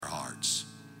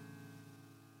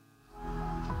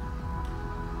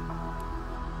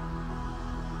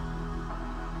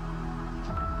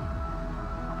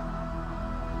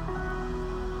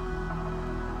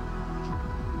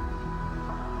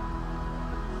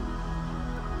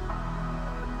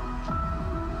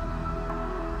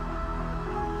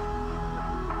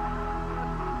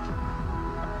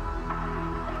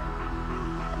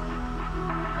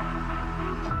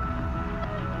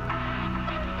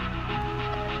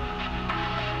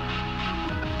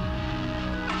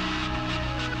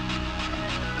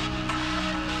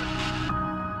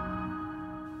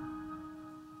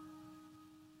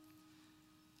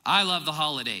I love the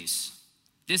holidays.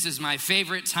 This is my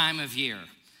favorite time of year.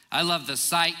 I love the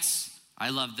sights. I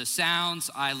love the sounds.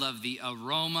 I love the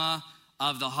aroma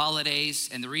of the holidays.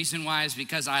 And the reason why is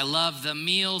because I love the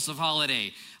meals of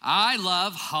holiday. I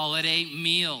love holiday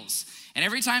meals. And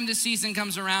every time this season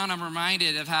comes around, I'm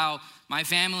reminded of how my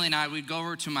family and I would go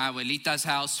over to my abuelita's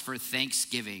house for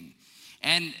Thanksgiving.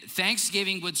 And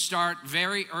Thanksgiving would start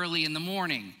very early in the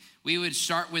morning. We would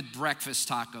start with breakfast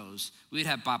tacos. We'd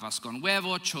have papas con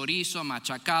huevo, chorizo,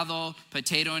 machacado,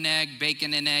 potato and egg,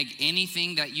 bacon and egg,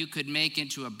 anything that you could make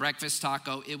into a breakfast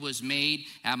taco, it was made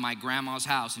at my grandma's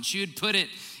house. And she would put it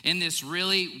in this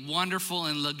really wonderful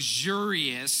and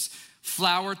luxurious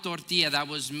flour tortilla that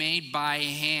was made by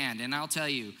hand. And I'll tell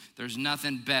you, there's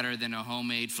nothing better than a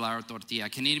homemade flour tortilla.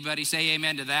 Can anybody say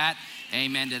amen to that?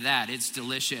 Amen to that. It's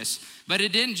delicious. But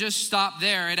it didn't just stop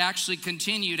there. It actually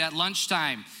continued at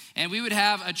lunchtime. And we would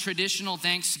have a traditional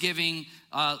Thanksgiving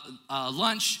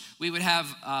lunch. We would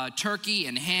have turkey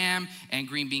and ham and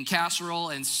green bean casserole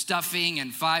and stuffing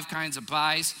and 5 kinds of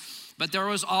pies. But there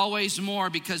was always more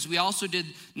because we also did,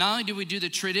 not only did we do the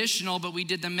traditional, but we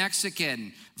did the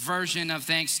Mexican version of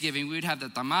Thanksgiving. We would have the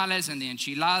tamales and the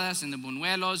enchiladas and the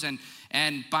buñuelos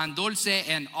and pan dulce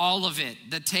and all of it.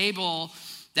 The table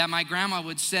that my grandma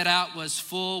would set out was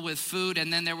full with food,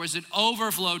 and then there was an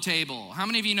overflow table. How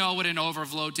many of you know what an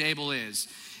overflow table is?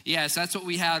 Yes, that's what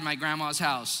we had at my grandma's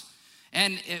house.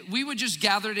 And we would just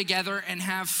gather together and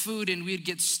have food, and we'd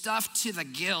get stuffed to the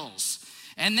gills.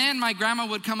 And then my grandma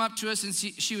would come up to us and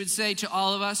she would say to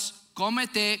all of us,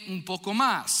 "Cómete un poco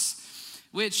más,"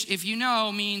 which, if you know,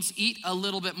 means eat a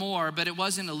little bit more, but it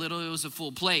wasn't a little, it was a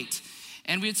full plate.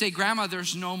 And we'd say, "Grandma,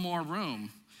 there's no more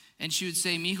room." And she would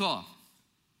say, Mijo,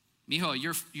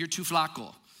 you're too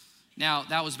flaco. Now,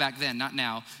 that was back then, not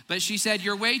now. But she said,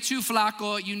 "You're way too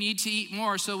flaco, you need to eat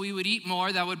more." So we would eat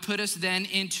more. That would put us then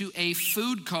into a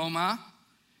food coma,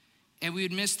 and we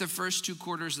would miss the first 2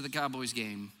 quarters of the Cowboys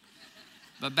game.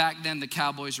 But back then, the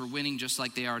Cowboys were winning just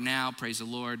like they are now. Praise the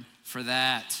Lord for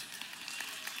that.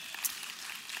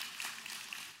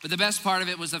 But the best part of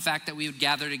it was the fact that we would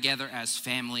gather together as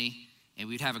family, and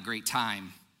we'd have a great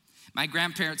time. My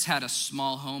grandparents had a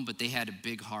small home, but they had a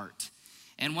big heart.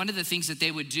 And one of the things that they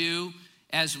would do,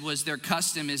 as was their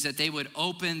custom, is that they would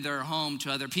open their home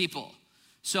to other people.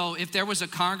 So if there was a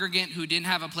congregant who didn't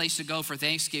have a place to go for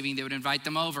Thanksgiving, they would invite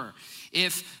them over.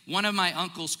 If one of my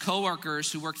uncle's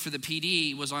coworkers who worked for the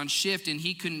PD was on shift and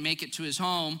he couldn't make it to his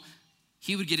home,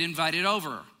 he would get invited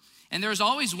over. And there was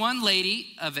always one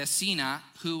lady, a vecina,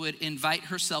 who would invite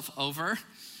herself over.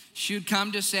 She would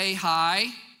come to say hi,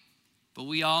 but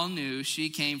we all knew she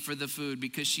came for the food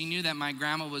because she knew that my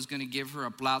grandma was going to give her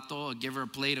a plato, or give her a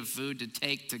plate of food to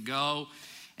take to go.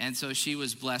 And so she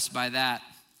was blessed by that.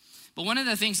 But one of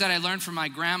the things that I learned from my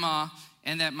grandma,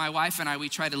 and that my wife and I, we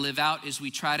try to live out, is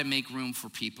we try to make room for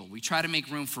people. We try to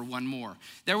make room for one more.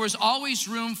 There was always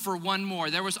room for one more.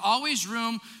 There was always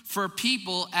room for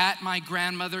people at my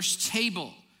grandmother's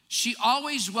table. She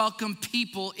always welcomed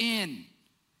people in.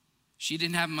 She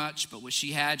didn't have much, but what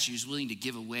she had, she was willing to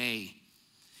give away.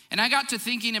 And I got to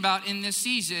thinking about in this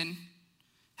season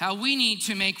how we need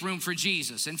to make room for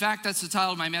Jesus. In fact, that's the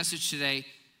title of my message today,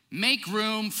 Make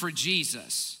Room for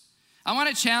Jesus. I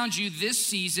want to challenge you this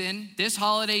season, this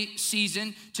holiday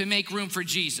season, to make room for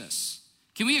Jesus.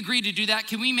 Can we agree to do that?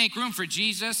 Can we make room for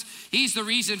Jesus? He's the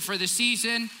reason for the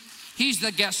season. He's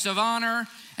the guest of honor.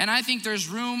 And I think there's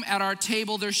room at our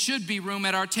table. There should be room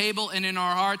at our table and in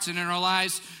our hearts and in our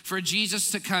lives for Jesus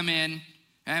to come in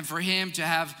and for him to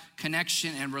have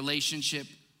connection and relationship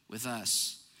with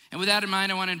us. And with that in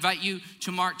mind, I want to invite you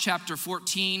to Mark chapter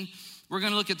 14. We're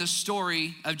going to look at the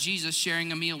story of Jesus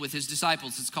sharing a meal with his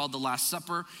disciples. It's called the Last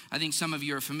Supper. I think some of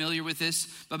you are familiar with this.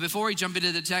 But before we jump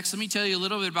into the text, let me tell you a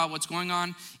little bit about what's going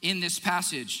on in this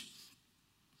passage.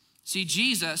 See,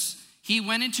 Jesus, he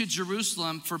went into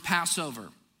Jerusalem for Passover.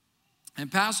 And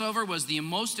Passover was the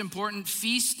most important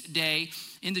feast day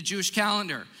in the Jewish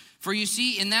calendar. For you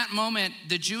see, in that moment,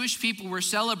 the Jewish people were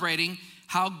celebrating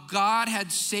how God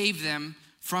had saved them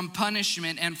from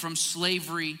punishment and from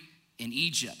slavery in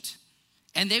Egypt.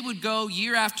 And they would go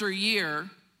year after year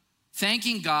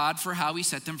thanking God for how he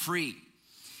set them free.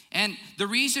 And the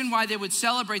reason why they would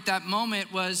celebrate that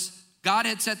moment was God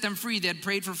had set them free. They had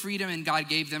prayed for freedom and God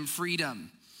gave them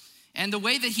freedom. And the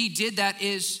way that he did that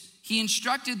is he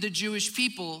instructed the Jewish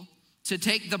people to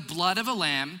take the blood of a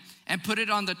lamb and put it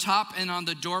on the top and on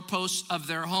the doorposts of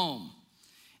their home.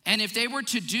 And if they were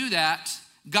to do that,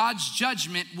 God's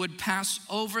judgment would pass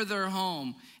over their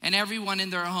home and everyone in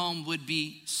their home would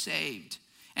be saved.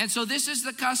 And so this is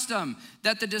the custom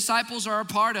that the disciples are a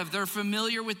part of. They're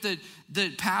familiar with the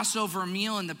Passover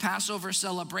meal and the Passover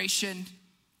celebration.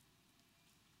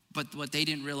 But what they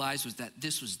didn't realize was that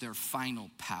this was their final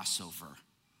Passover.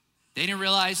 They didn't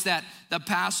realize that the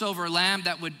Passover lamb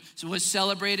that was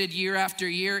celebrated year after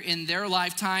year in their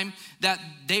lifetime, that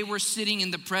they were sitting in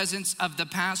the presence of the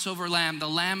Passover lamb, the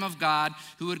Lamb of God,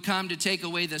 who would come to take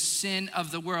away the sin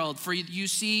of the world. For you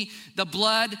see, the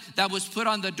blood that was put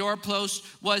on the doorpost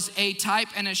was a type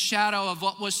and a shadow of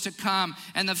what was to come.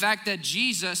 And the fact that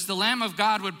Jesus, the Lamb of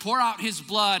God, would pour out his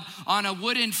blood on a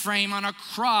wooden frame, on a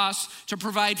cross, to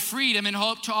provide freedom and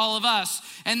hope to all of us.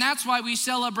 And that's why we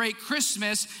celebrate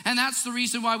Christmas, and that's the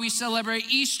reason why we celebrate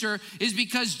Easter, is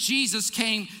because Jesus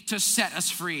came to set us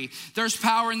free. There's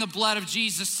power in the blood of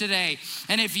Jesus today.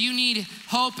 And if you need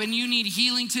hope and you need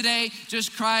healing today,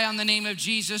 just cry on the name of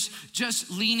Jesus. Just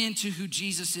lean into who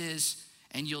Jesus is,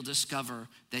 and you'll discover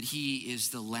that he is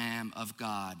the Lamb of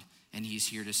God, and he's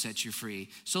here to set you free.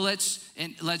 So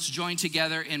let's join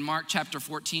together in Mark chapter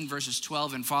 14, verses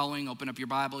 12 and following. Open up your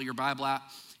Bible app,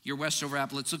 your Westover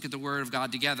app. Let's look at the word of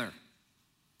God together.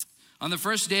 On the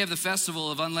first day of the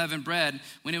festival of unleavened bread,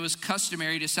 when it was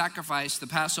customary to sacrifice the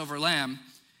Passover lamb,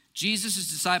 Jesus'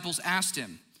 disciples asked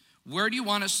him, "Where do you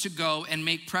want us to go and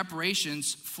make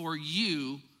preparations for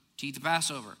you to eat the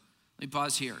Passover?" Let me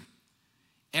pause here.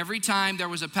 Every time there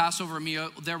was a Passover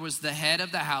meal, there was the head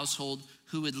of the household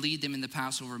who would lead them in the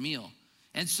Passover meal.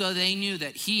 And so they knew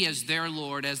that he, as their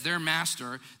Lord, as their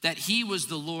master, that he was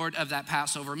the Lord of that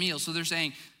Passover meal. So they're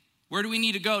saying, "Where do we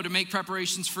need to go to make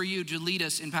preparations for you to lead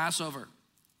us in Passover?"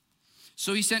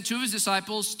 So he sent two of his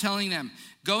disciples, telling them,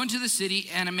 "Go into the city,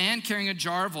 and a man carrying a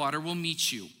jar of water will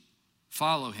meet you.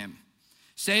 Follow him.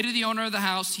 Say to the owner of the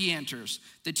house he enters,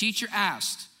 'The teacher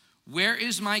asked, where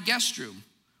is my guest room?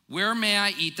 Where may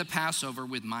I eat the Passover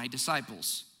with my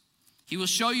disciples?' He will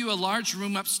show you a large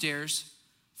room upstairs,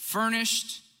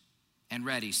 furnished and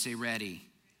ready." Say ready.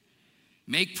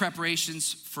 "Make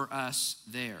preparations for us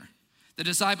there." The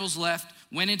disciples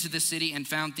went into the city and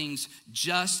found things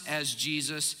just as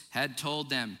Jesus had told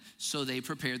them. So they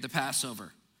prepared the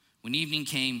Passover. When evening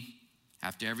came,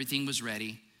 after everything was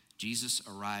ready, Jesus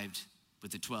arrived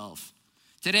with the 12.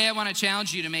 Today I want to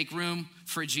challenge you to make room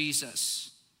for Jesus.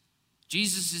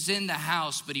 Jesus is in the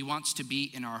house, but he wants to be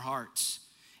in our hearts.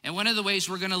 And one of the ways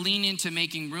we're going to lean into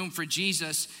making room for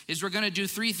Jesus is we're going to do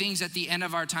three things at the end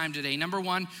of our time today. Number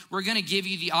one, we're going to give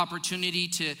you the opportunity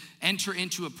to enter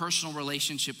into a personal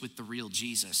relationship with the real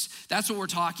Jesus. That's what we're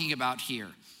talking about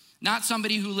here. Not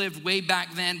somebody who lived way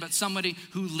back then, but somebody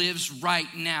who lives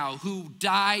right now, who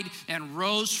died and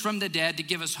rose from the dead to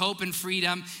give us hope and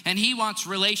freedom. And he wants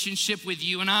relationship with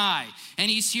you and I. And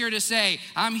he's here to say,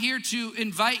 I'm here to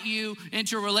invite you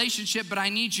into a relationship, but I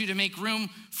need you to make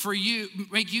room for you,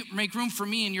 make room for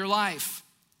me in your life.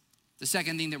 The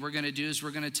second thing that we're going to do is we're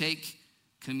going to take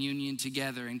communion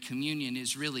together. And communion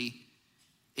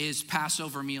is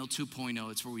Passover meal 2.0.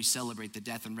 It's where we celebrate the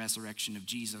death and resurrection of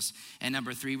Jesus. And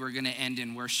number three, we're going to end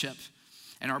in worship.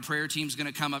 And our prayer team's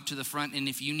going to come up to the front. And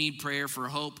if you need prayer for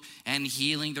hope and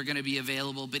healing, they're going to be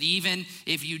available. But even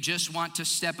if you just want to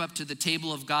step up to the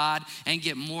table of God and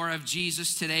get more of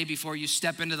Jesus today before you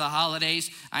step into the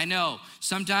holidays, I know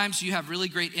sometimes you have really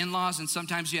great in-laws and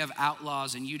sometimes you have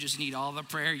outlaws, and you just need all the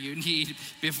prayer you need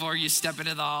before you step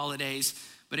into the holidays.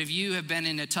 But if you have been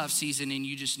in a tough season and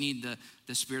you just need the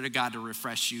Spirit of God to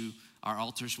refresh you, our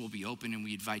altars will be open and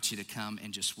we invite you to come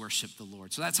and just worship the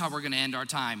Lord. So that's how we're going to end our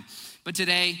time. But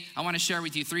today, I want to share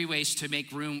with you three ways to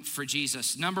make room for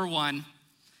Jesus. Number one,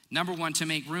 to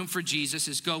make room for Jesus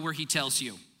is go where he tells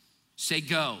you. Say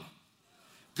go.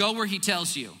 Go where he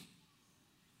tells you.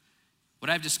 What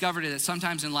I've discovered is that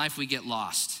sometimes in life we get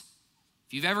lost.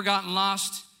 If you've ever gotten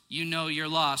lost, you know you're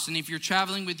lost. And if you're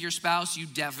traveling with your spouse, you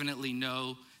definitely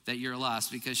know that you're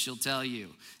lost because she'll tell you.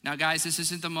 Now, guys, this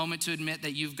isn't the moment to admit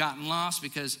that you've gotten lost,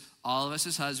 because all of us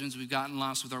as husbands, we've gotten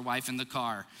lost with our wife in the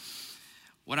car.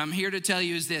 What I'm here to tell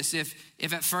you is this: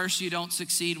 if at first you don't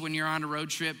succeed when you're on a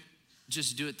road trip,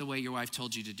 just do it the way your wife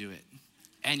told you to do it,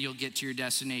 and you'll get to your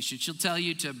destination. She'll tell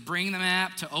you to bring the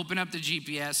map, to open up the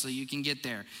GPS so you can get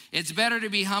there. It's better to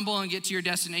be humble and get to your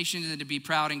destination than to be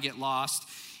proud and get lost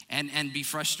and be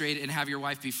frustrated and have your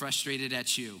wife be frustrated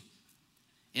at you.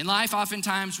 In life,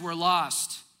 oftentimes we're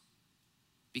lost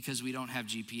because we don't have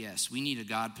GPS. We need a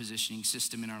God positioning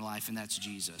system in our life, and that's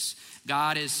Jesus.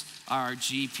 God is our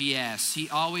GPS. He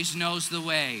always knows the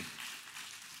way.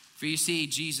 For you see,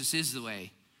 Jesus is the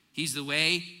way. He's the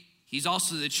way. He's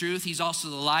also the truth. He's also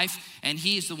the life, and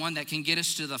he's the one that can get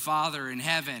us to the Father in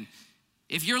heaven.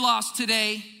 If you're lost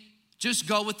today, Just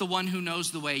go with the one who knows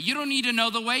the way. You don't need to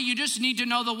know the way. You just need to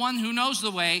know the one who knows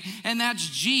the way, and that's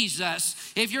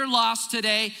Jesus. If you're lost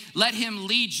today, let him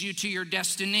lead you to your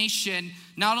destination,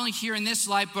 not only here in this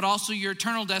life, but also your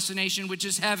eternal destination, which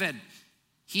is heaven.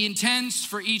 He intends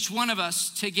for each one of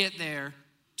us to get there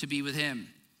to be with him.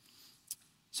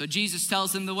 So Jesus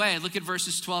tells them the way. Look at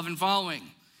verses 12 and following.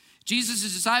 Jesus'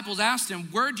 disciples asked him,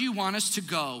 where do you want us to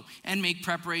go and make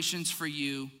preparations for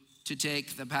you to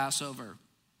take the Passover?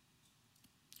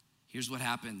 Here's what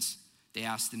happens. They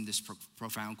asked him this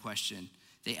profound question.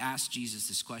 They asked Jesus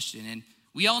this question. And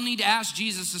we all need to ask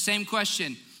Jesus the same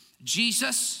question.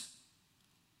 Jesus,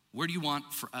 where do you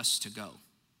want for us to go?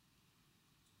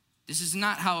 This is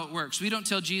not how it works. We don't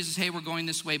tell Jesus, hey, we're going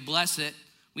this way, bless it.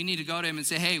 We need to go to him and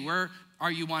say, hey, where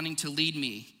are you wanting to lead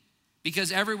me?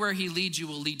 Because everywhere he leads you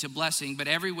will lead to blessing, but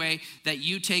every way that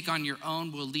you take on your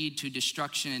own will lead to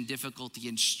destruction and difficulty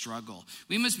and struggle.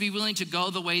 We must be willing to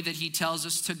go the way that he tells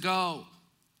us to go.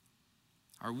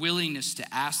 Our willingness to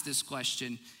ask this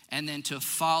question and then to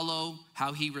follow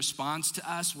how he responds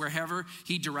to us wherever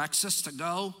he directs us to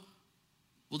go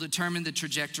will determine the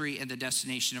trajectory and the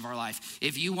destination of our life.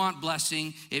 If you want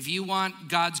blessing, if you want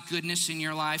God's goodness in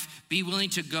your life, be willing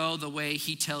to go the way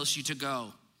he tells you to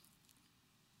go.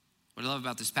 What I love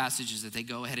about this passage is that they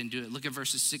go ahead and do it. Look at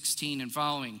verses 16 and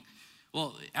following.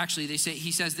 Well, actually,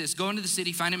 he says this, go into the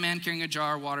city, find a man carrying a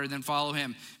jar of water, then follow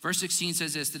him. Verse 16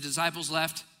 says this, the disciples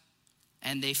left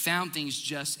and they found things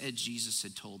just as Jesus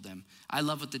had told them. I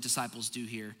love what the disciples do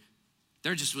here.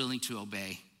 They're just willing to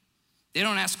obey. They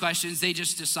don't ask questions, they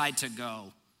just decide to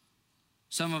go.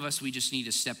 Some of us, we just need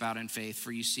to step out in faith,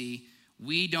 for you see,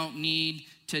 we don't need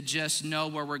to just know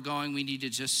where we're going. We need to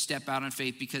just step out in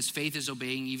faith, because faith is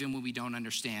obeying even when we don't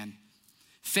understand.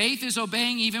 Faith is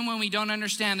obeying even when we don't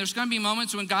understand. There's going to be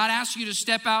moments when God asks you to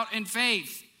step out in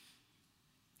faith.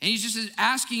 And he's just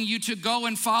asking you to go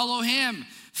and follow him.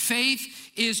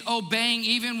 Faith is obeying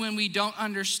even when we don't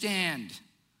understand.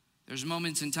 There's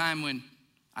moments in time when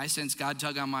I sense God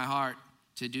tug on my heart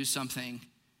to do something.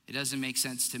 It doesn't make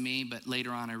sense to me, but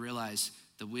later on I realize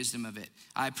the wisdom of it.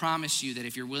 I promise you that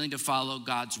if you're willing to follow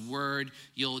God's word,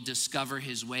 you'll discover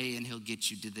his way and he'll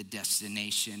get you to the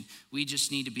destination. We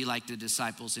just need to be like the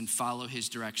disciples and follow his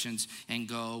directions and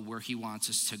go where he wants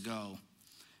us to go.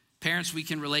 Parents, we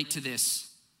can relate to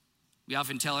this. We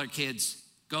often tell our kids,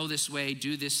 go this way,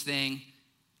 do this thing,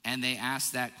 and they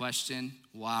ask that question,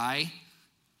 why?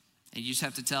 And you just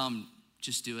have to tell them,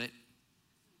 just do it.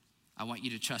 I want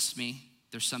you to trust me.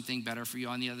 There's something better for you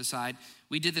on the other side.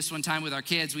 We did this one time with our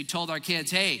kids. We told our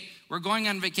kids, hey, we're going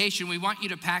on vacation. We want you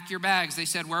to pack your bags. They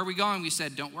said, where are we going? We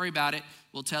said, don't worry about it.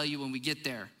 We'll tell you when we get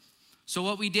there. So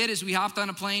what we did is we hopped on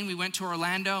a plane. We went to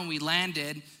Orlando and we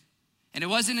landed. And it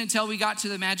wasn't until we got to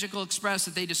the Magical Express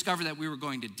that they discovered that we were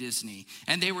going to Disney.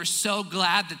 And they were so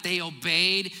glad that they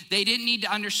obeyed. They didn't need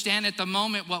to understand at the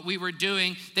moment what we were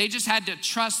doing. They just had to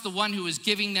trust the one who was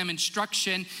giving them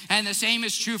instruction. And the same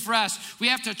is true for us. We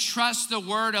have to trust the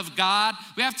word of God.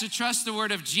 We have to trust the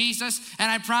word of Jesus. And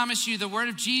I promise you, the word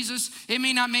of Jesus, it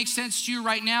may not make sense to you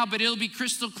right now, but it'll be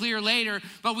crystal clear later.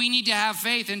 But we need to have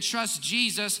faith and trust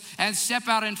Jesus and step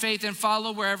out in faith and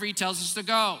follow wherever he tells us to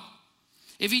go.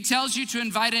 If he tells you to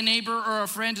invite a neighbor or a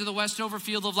friend to the Westover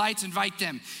Field of Lights, invite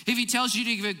them. If he tells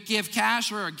you to give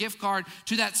cash or a gift card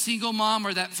to that single mom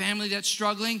or that family that's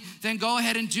struggling, then go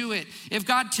ahead and do it. If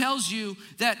God tells you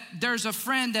that there's a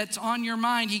friend that's on your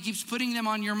mind, he keeps putting them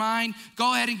on your mind,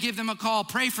 go ahead and give them a call.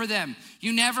 Pray for them.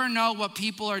 You never know what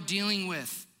people are dealing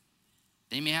with.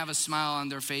 They may have a smile on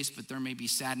their face, but there may be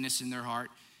sadness in their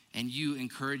heart, and you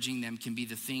encouraging them can be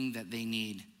the thing that they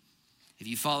need. If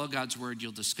you follow God's word,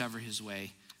 you'll discover his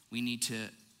way. We need to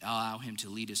allow him to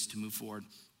lead us to move forward.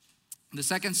 The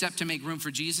second step to make room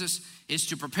for Jesus is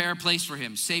to prepare a place for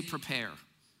him. Say prepare.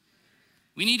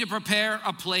 We need to prepare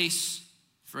a place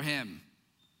for him.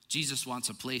 Jesus wants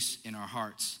a place in our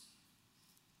hearts.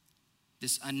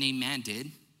 This unnamed man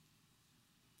did.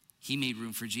 He made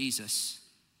room for Jesus.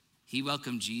 He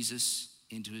welcomed Jesus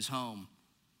into his home.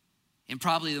 In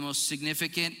probably the most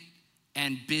significant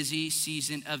and busy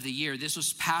season of the year. This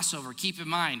was Passover. Keep in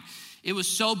mind, it was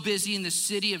so busy in the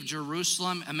city of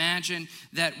Jerusalem. Imagine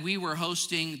that we were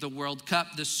hosting the World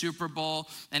Cup, the Super Bowl,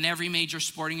 and every major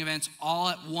sporting event all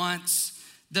at once.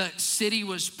 The city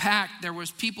was packed. There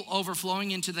was people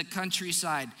overflowing into the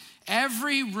countryside.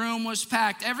 Every room was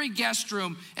packed. Every guest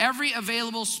room, every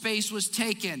available space was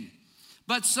taken.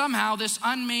 But somehow this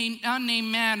unnamed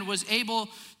man was able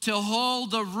to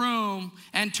hold the room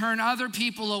and turn other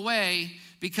people away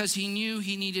because he knew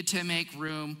he needed to make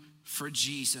room for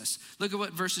Jesus. Look at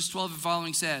what verses 12 and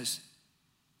following says.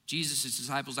 Jesus'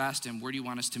 disciples asked him, where do you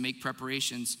want us to make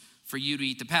preparations for you to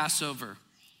eat the Passover.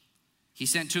 He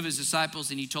sent two of his disciples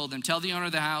and he told them, tell the owner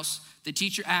of the house, the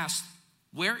teacher asked,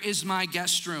 where is my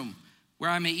guest room where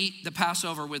I may eat the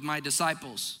Passover with my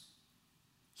disciples?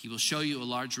 He will show you a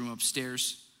large room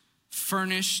upstairs,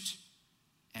 furnished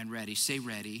and ready. Say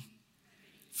ready.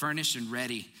 Furnished and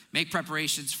ready. Make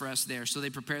preparations for us there. So they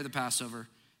prepared the Passover,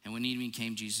 and when evening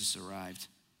came, Jesus arrived.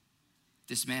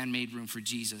 This man made room for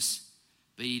Jesus,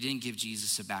 but he didn't give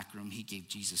Jesus a back room. He gave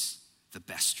Jesus the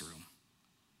best room.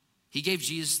 He gave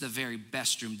Jesus the very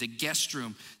best room, the guest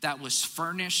room that was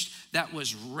furnished, that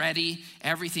was ready.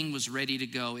 Everything was ready to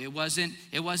go. It wasn't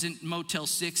Motel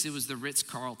 6, it was the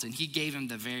Ritz-Carlton. He gave him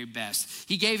the very best.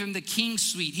 He gave him the king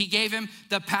suite. He gave him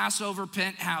the Passover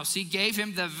penthouse. He gave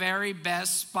him the very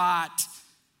best spot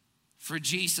for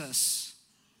Jesus.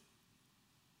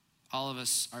 All of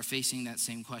us are facing that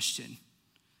same question.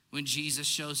 When Jesus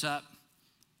shows up,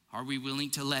 are we willing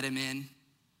to let him in?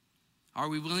 Are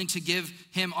we willing to give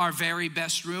him our very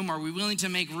best room? Are we willing to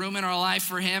make room in our life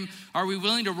for him? Are we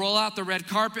willing to roll out the red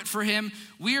carpet for him?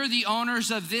 We are the owners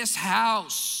of this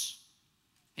house.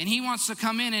 And he wants to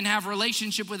come in and have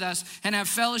relationship with us and have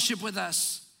fellowship with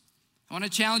us. I want to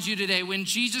challenge you today. When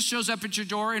Jesus shows up at your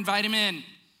door, invite him in.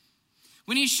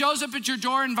 When he shows up at your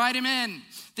door, invite him in.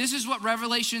 This is what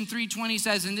Revelation 3:20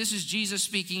 says, and this is Jesus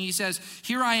speaking. He says,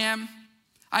 here I am.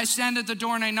 I stand at the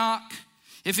door and I knock.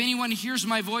 If anyone hears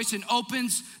my voice and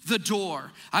opens the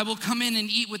door, I will come in and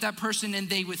eat with that person and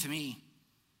they with me.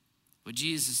 What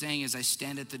Jesus is saying is, I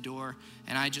stand at the door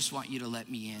and I just want you to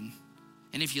let me in.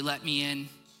 And if you let me in,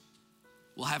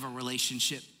 we'll have a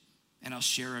relationship and I'll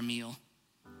share a meal.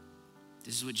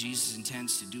 This is what Jesus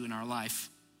intends to do in our life.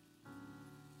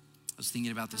 I was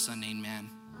thinking about this unnamed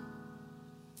man.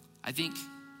 I think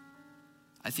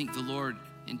the Lord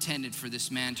intended for this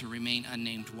man to remain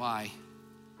unnamed. Why?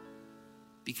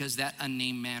 Because that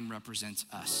unnamed man represents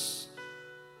us.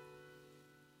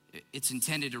 It's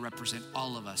intended to represent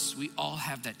all of us. We all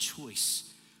have that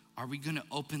choice. Are we gonna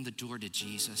open the door to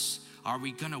Jesus? Are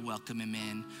we gonna welcome him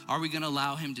in? Are we gonna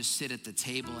allow him to sit at the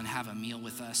table and have a meal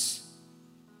with us?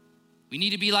 We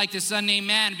need to be like this unnamed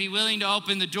man, be willing to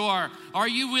open the door. Are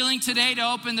you willing today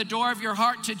to open the door of your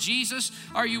heart to Jesus?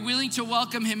 Are you willing to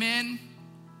welcome him in?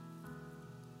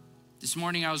 This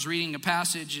morning I was reading a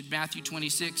passage in Matthew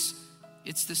 26.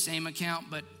 It's the same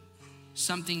account, but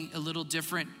something a little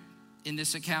different in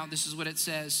this account. This is what it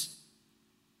says.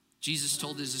 Jesus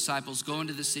told his disciples, go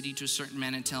into the city to a certain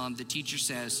man and tell him, the teacher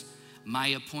says, my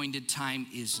appointed time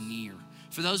is near.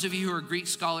 For those of you who are Greek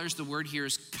scholars, the word here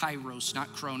is kairos,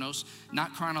 not chronos,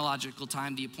 not chronological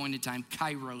time, the appointed time,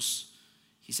 kairos.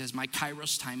 He says, my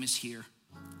kairos time is here.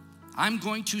 I'm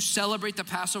going to celebrate the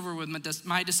Passover with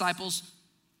my disciples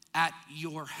at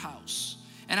your house.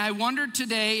 And I wondered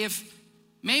today if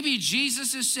maybe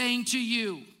Jesus is saying to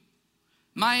you,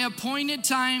 my appointed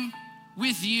time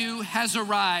with you has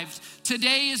arrived.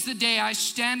 Today is the day I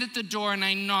stand at the door and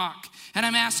I knock. And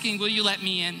I'm asking, will you let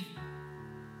me in?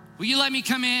 Will you let me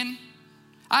come in?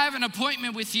 I have an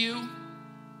appointment with you.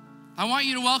 I want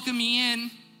you to welcome me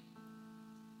in.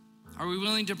 Are we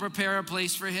willing to prepare a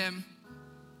place for him?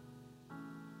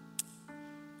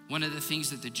 One of the things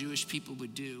that the Jewish people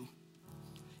would do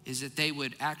is that they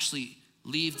would actually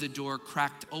leave the door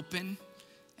cracked open,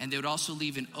 and they would also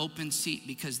leave an open seat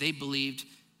because they believed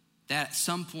that at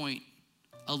some point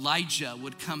Elijah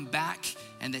would come back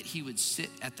and that he would sit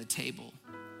at the table.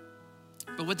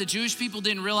 But what the Jewish people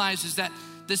didn't realize is that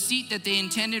the seat that they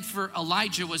intended for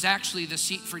Elijah was actually the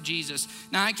seat for Jesus.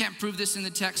 Now, I can't prove this in the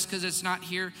text because it's not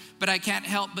here, but I can't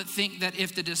help but think that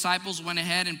if the disciples went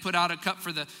ahead and put out a cup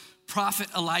for the prophet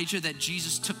Elijah, that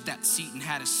Jesus took that seat and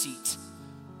had a seat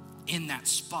in that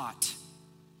spot.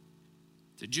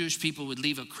 The Jewish people would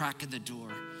leave a crack in the door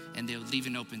and they would leave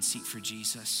an open seat for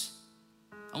Jesus.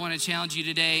 I want to challenge you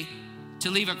today to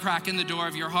leave a crack in the door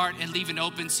of your heart and leave an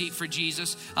open seat for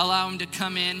Jesus. Allow him to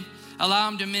come in. Allow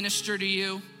him to minister to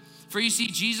you. For you see,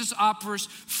 Jesus offers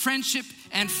friendship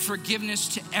and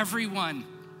forgiveness to everyone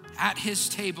at his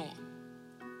table,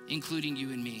 including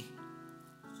you and me.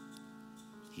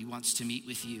 He wants to meet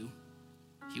with you.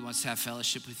 He wants to have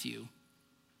fellowship with you.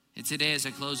 And today, as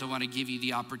I close, I want to give you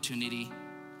the opportunity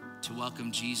to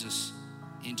welcome Jesus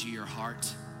into your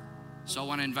heart. So I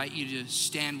want to invite you to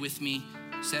stand with me,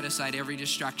 set aside every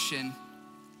distraction.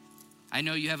 I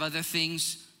know you have other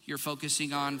things you're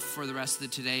focusing on for the rest of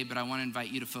the today, but I want to invite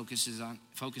you to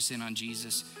focus in on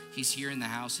Jesus. He's here in the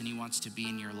house and he wants to be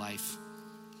in your life.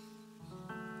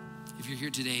 If you're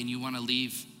here today and you want to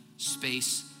leave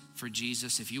space for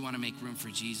Jesus, if you want to make room for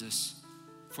Jesus,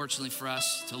 fortunately for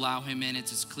us to allow him in,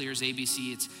 it's as clear as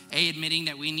ABC. It's A, admitting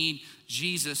that we need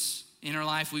Jesus in our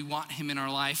life. We want him in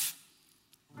our life.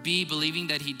 B, believing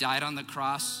that he died on the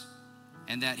cross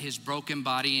and that his broken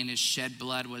body and his shed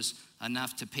blood was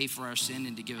enough to pay for our sin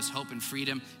and to give us hope and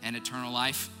freedom and eternal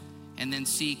life. And then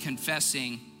C,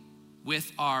 confessing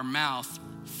with our mouth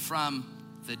from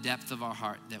the depth of our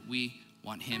heart that we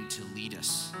want him to lead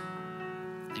us.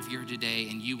 If you're here today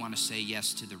and you want to say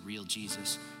yes to the real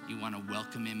Jesus, you want to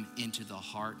welcome him into the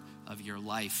heart of your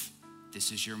life,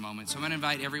 this is your moment. So I'm going to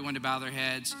invite everyone to bow their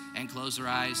heads and close their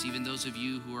eyes. Even those of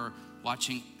you who are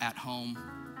watching at home,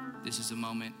 this is a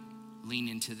moment. Lean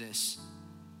into this.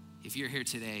 If you're here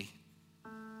today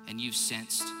and you've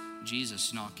sensed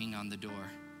Jesus knocking on the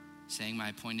door, saying my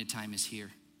appointed time is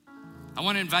here, I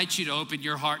want to invite you to open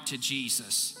your heart to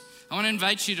Jesus. I want to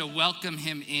invite you to welcome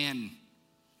him in.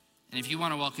 And if you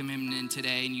want to welcome him in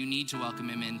today, and you need to welcome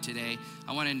him in today,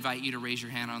 I want to invite you to raise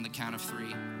your hand on the count of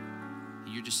 3.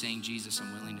 You're just saying, Jesus,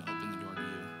 I'm willing to open the door to you.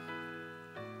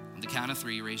 On the count of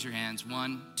 3, raise your hands.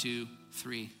 1, 2,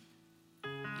 3.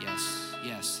 Yes,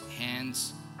 yes.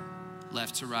 Hands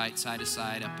left to right, side to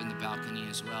side, up in the balcony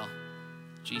as well.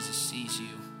 Jesus sees you.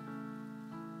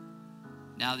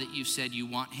 Now that you've said you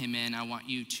want him in, I want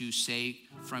you to say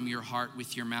from your heart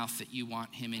with your mouth that you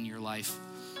want him in your life.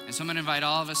 And so I'm going to invite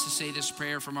all of us to say this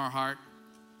prayer from our heart.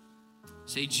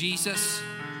 Say, Jesus,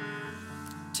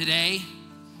 today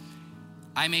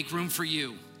I make room for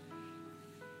you.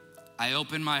 I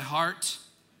open my heart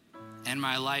and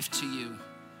my life to you.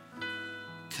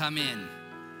 Come in,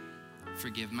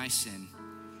 forgive my sin.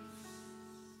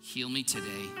 Heal me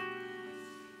today.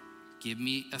 Give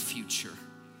me a future.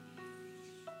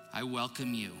 I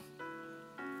welcome you.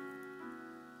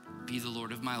 Be the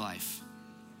Lord of my life,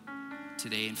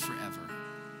 today and forever.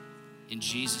 In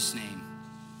Jesus' name.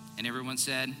 And everyone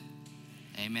said,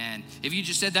 amen. If you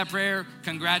just said that prayer,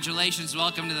 congratulations.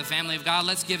 Welcome to the family of God.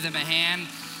 Let's give them a hand.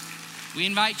 We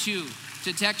invite you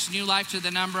to text New Life to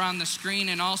the number on the screen.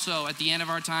 And also at the end of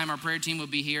our time, our prayer team will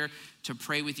be here to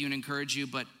pray with you and encourage you.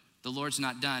 But the Lord's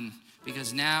not done,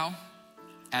 because now,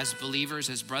 as believers,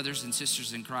 as brothers and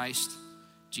sisters in Christ,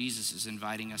 Jesus is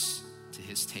inviting us to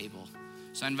his table.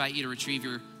 So I invite you to retrieve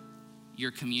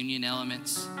your communion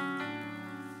elements.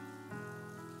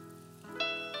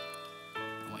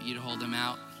 I want you to hold them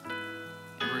out.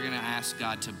 And we're going to ask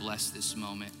God to bless this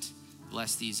moment,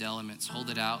 bless these elements. Hold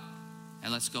it out,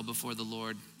 and let's go before the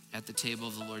Lord at the table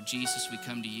of the Lord. Jesus, we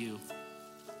come to you.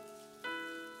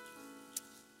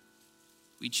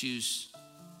 We choose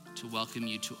to welcome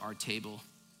you to our table.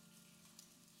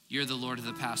 You're the Lord of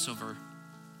the Passover.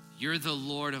 You're the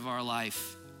Lord of our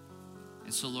life.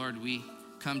 And so, Lord, we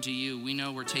come to you. We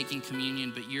know we're taking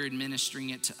communion, but you're administering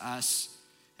it to us.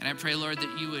 And I pray, Lord,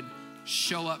 that you would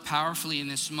show up powerfully in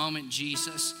this moment,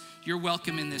 Jesus. You're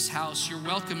welcome in this house. You're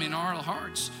welcome in our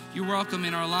hearts. You're welcome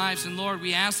in our lives. And Lord,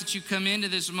 we ask that you come into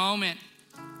this moment,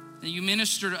 that you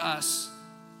minister to us.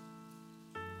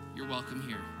 You're welcome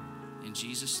here. In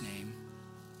Jesus' name,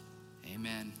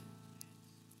 amen.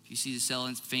 If you see the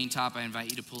cellophane top, I invite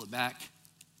you to pull it back.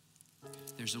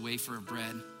 There's a wafer of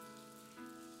bread.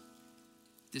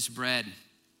 This bread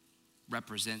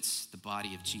represents the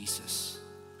body of Jesus.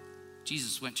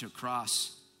 Jesus went to a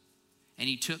cross and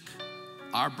he took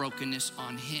our brokenness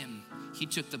on him. He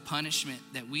took the punishment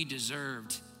that we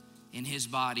deserved in his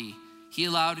body. He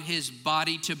allowed his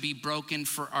body to be broken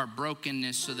for our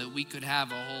brokenness so that we could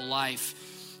have a whole life.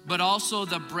 But also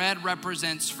the bread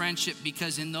represents friendship,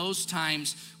 because in those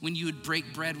times when you would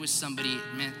break bread with somebody,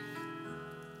 it meant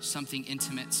something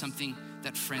intimate, something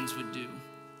that friends would do.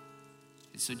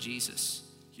 And so Jesus,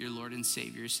 your Lord and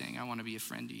Savior, is saying, I want to be a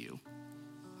friend to you.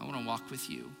 I want to walk with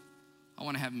you. I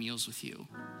want to have meals with you.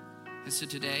 And so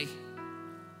today,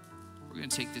 we're going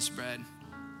to take this bread.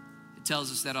 It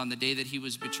tells us that on the day that he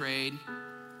was betrayed,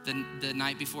 the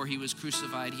night before he was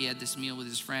crucified, he had this meal with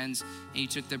his friends, and he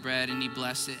took the bread and he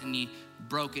blessed it and he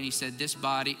broke it. And he said, this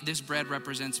bread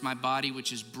represents my body,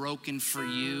 which is broken for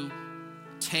you.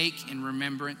 Take in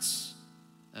remembrance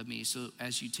of me. So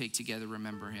as you take together,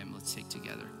 remember him. Let's take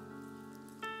together.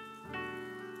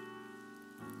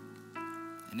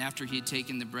 And after he had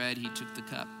taken the bread, he took the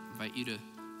cup. I invite you to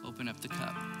open up the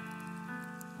cup.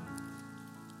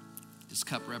 This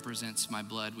cup represents my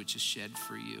blood, which is shed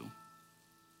for you.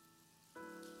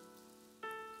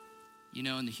 You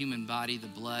know, in the human body, the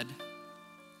blood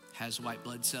has white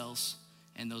blood cells,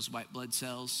 and those white blood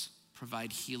cells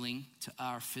provide healing to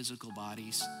our physical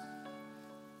bodies.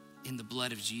 In the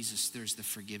blood of Jesus, there's the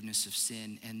forgiveness of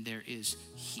sin, and there is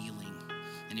healing.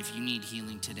 And if you need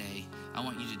healing today, I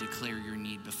want you to declare your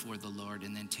need before the Lord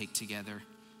and then take together.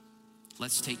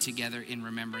 Let's take together in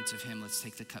remembrance of him. Let's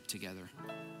take the cup together.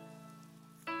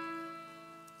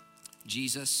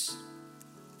 Jesus,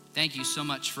 Thank you so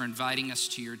much for inviting us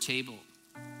to your table.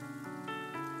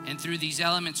 And through these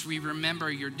elements, we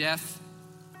remember your death,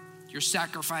 your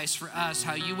sacrifice for us,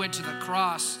 how you went to the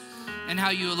cross and how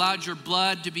you allowed your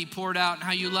blood to be poured out and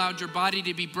how you allowed your body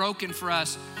to be broken for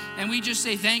us. And we just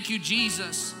say, thank you,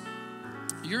 Jesus.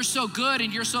 You're so good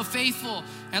and you're so faithful.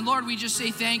 And Lord, we just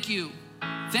say thank you.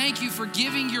 Thank you for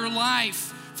giving your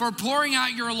life, for pouring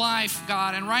out your life,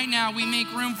 God. And right now we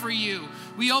make room for you.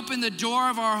 We open the door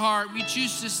of our heart. We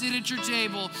choose to sit at your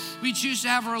table. We choose to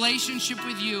have a relationship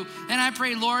with you. And I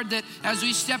pray, Lord, that as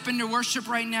we step into worship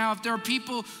right now, if there are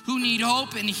people who need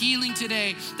hope and healing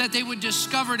today, that they would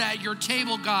discover it at your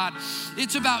table, God.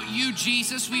 It's about you,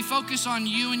 Jesus. We focus on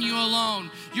you and you alone.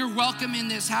 You're welcome in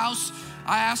this house.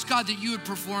 I ask, God, that you would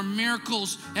perform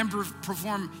miracles and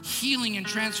perform healing and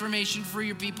transformation for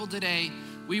your people today.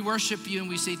 We worship you and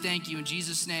we say thank you. In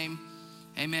Jesus' name,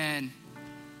 amen.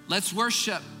 Let's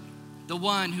worship the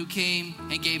one who came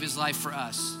and gave his life for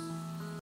us.